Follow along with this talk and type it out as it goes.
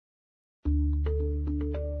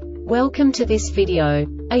Welcome to this video.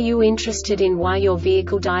 Are you interested in why your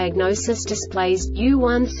vehicle diagnosis displays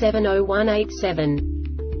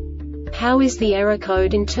U1701-87? How is the error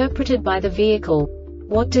code interpreted by the vehicle?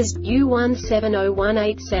 What does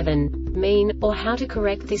U1701-87 mean, or how to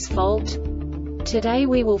correct this fault? Today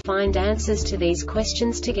we will find answers to these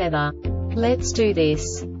questions together. Let's do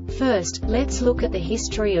this. First, let's look at the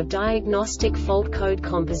history of diagnostic fault code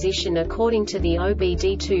composition according to the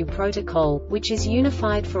OBD2 protocol, which is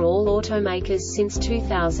unified for all automakers since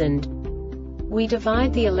 2000. We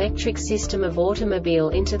divide the electric system of automobile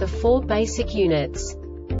into the four basic units: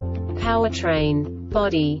 powertrain,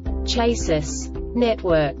 body, chassis,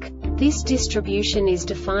 network. This distribution is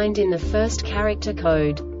defined in the first character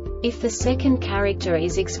code. If the second character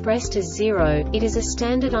is expressed as 0, it is a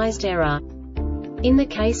standardized error. In the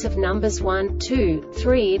case of numbers 1, 2,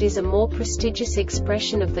 3, it is a more prestigious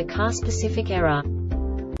expression of the car-specific error.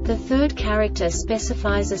 The third character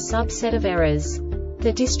specifies a subset of errors.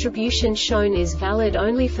 The distribution shown is valid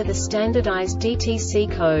only for the standardized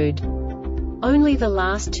DTC code. Only the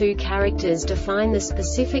last two characters define the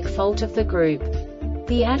specific fault of the group.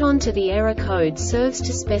 The add-on to the error code serves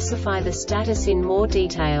to specify the status in more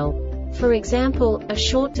detail. For example, a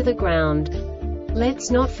short to the ground.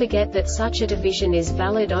 Let's not forget that such a division is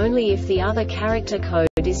valid only if the other character code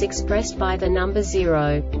is expressed by the number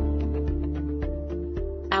 0.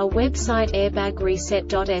 Our website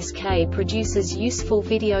airbagreset.sk produces useful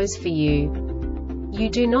videos for you. You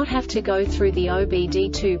do not have to go through the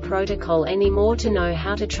OBD2 protocol anymore to know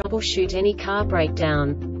how to troubleshoot any car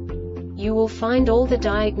breakdown. You will find all the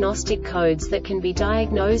diagnostic codes that can be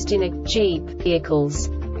diagnosed in a Jeep vehicles.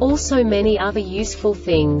 Also many other useful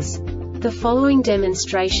things. The following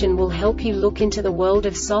demonstration will help you look into the world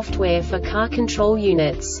of software for car control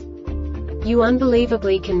units. You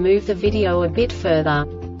unbelievably can move the video a bit further.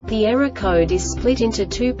 The error code is split into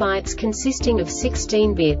 2 bytes consisting of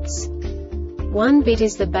 16 bits. 1 bit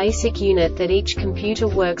is the basic unit that each computer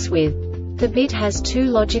works with. The bit has 2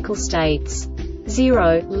 logical states: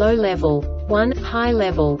 0, low level, 1, high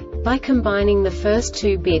level. By combining the first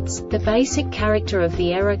 2 bits, the basic character of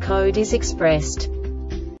the error code is expressed.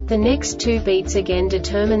 The next 2 beats again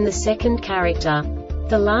determine the second character.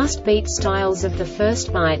 The last beat styles of the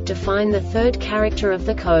first byte define the third character of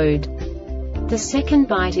the code. The second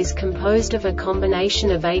byte is composed of a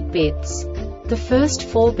combination of 8 bits. The first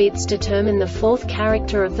 4 bits determine the fourth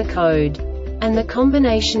character of the code. And the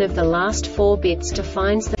combination of the last 4 bits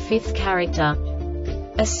defines the fifth character.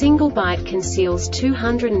 A single byte conceals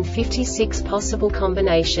 256 possible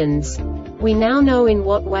combinations. We now know in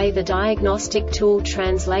what way the diagnostic tool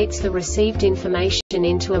translates the received information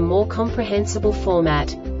into a more comprehensible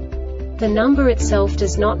format. The number itself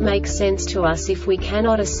does not make sense to us if we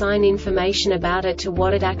cannot assign information about it to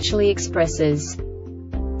what it actually expresses.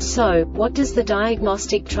 So, what does the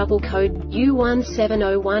Diagnostic Trouble Code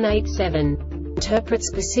U1701-87 interpret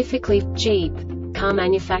specifically for Jeep car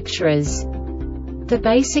manufacturers? The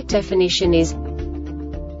basic definition is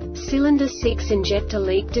cylinder 6 injector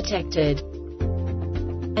leak detected.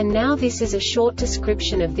 And now this is a short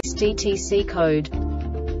description of this DTC code.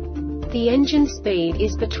 The engine speed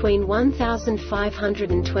is between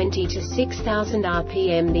 1520 to 6000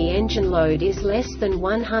 rpm. The engine load is less than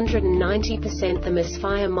 190%. The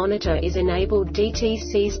misfire monitor is enabled.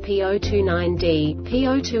 DTCs P029D,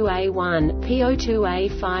 P02A1,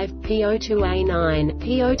 P02A5, P02A9,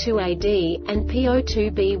 P02AD, and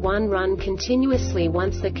P02B1 run continuously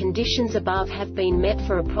once the conditions above have been met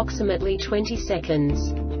for approximately 20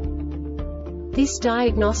 seconds. This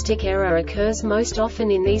diagnostic error occurs most often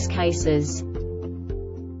in these cases.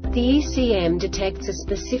 The ECM detects a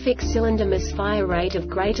specific cylinder misfire rate of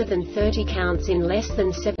greater than 30 counts in less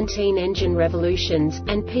than 17 engine revolutions,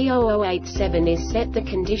 and P0087 is set. The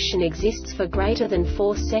condition exists for greater than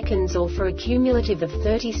 4 seconds or for a cumulative of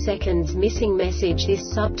 30 seconds. Missing message. This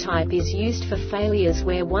subtype is used for failures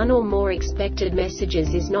where one or more expected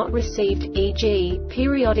messages is not received, e.g.,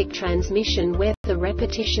 periodic transmission where the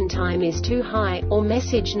repetition time is too high, or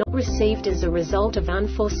message not received as a result of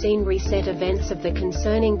unforeseen reset events of the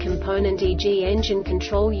concerning component, e.g. engine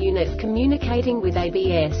control unit communicating with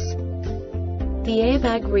ABS. The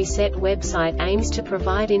Airbag Reset website aims to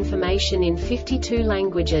provide information in 52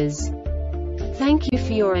 languages. Thank you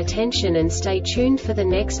for your attention and stay tuned for the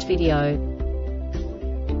next video.